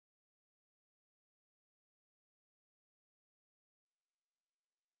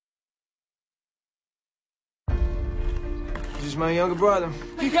he's my younger brother.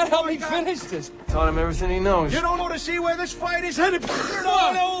 You gotta help me finish this. Taught him everything he knows. You don't want to see where this fight is headed? Turn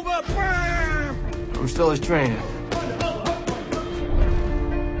on over! I'm still his trainer.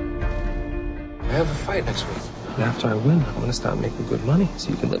 I have a fight next week. And after I win, I'm gonna start making good money so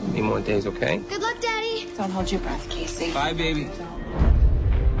you can live with me more days, okay? Good luck, Daddy. Don't hold your breath, Casey. Bye, baby.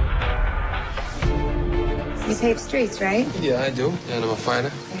 You tape streets, right? Yeah, I do. And I'm a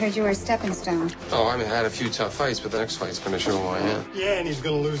fighter. I heard you were a stepping stone. Oh, I mean, I had a few tough fights, but the next fight's gonna show who I am. Yeah, and he's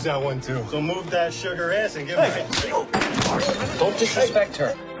gonna lose that one too. So move that sugar ass and give him Don't disrespect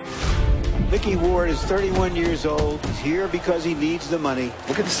her. Mickey Ward is 31 years old. He's here because he needs the money.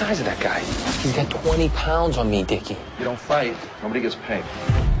 Look at the size of that guy. He's got 20 pounds on me, Dickie. You don't fight, nobody gets paid.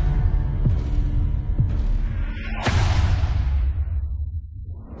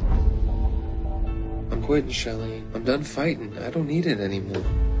 I'm quitting, Shelley. I'm done fighting. I don't need it anymore.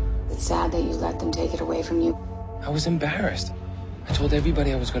 It's sad that you let them take it away from you. I was embarrassed. I told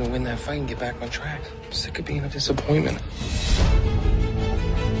everybody I was gonna win that fight and get back on track. I'm sick of being a disappointment.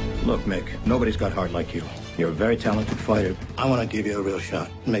 Look, Mick, nobody's got heart like you. You're a very talented fighter. I want to give you a real shot.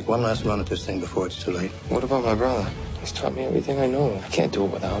 Make one last run at this thing before it's too late. What about my brother? He's taught me everything I know. I can't do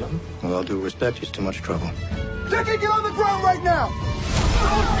it without him. With all due respect, he's too much trouble. Dickie, get on the ground right now!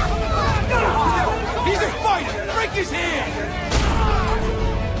 He's a fighter! Break his hand!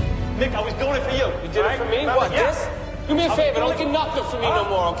 Nick, I was doing it for you. You did it for me? What, Yeah. this? Do me a favor, don't get nothing for me no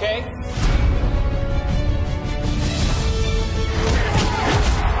more, okay?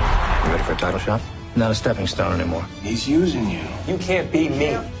 You ready for a title shot? Not a stepping stone anymore. He's using you. You can't beat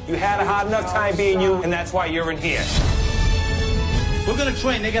me. You had a hard enough time being you, and that's why you're in here. We're gonna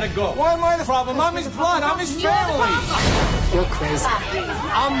train, they gotta go. Why am I the problem? I'm his blood, I'm his family! You're crazy.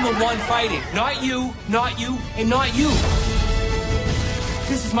 I'm the one fighting. Not you, and not you.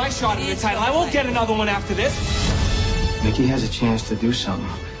 This is my shot at the title. I won't get another one after this. Mickey has a chance to do something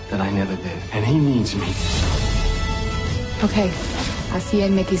that I never did, and he needs me. Okay, I'll see you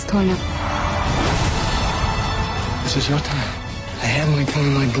in Mickey's corner. This is your time. I had my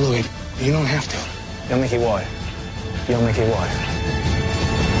time like Bluey. You don't have to. You'll make it what? You'll make it what?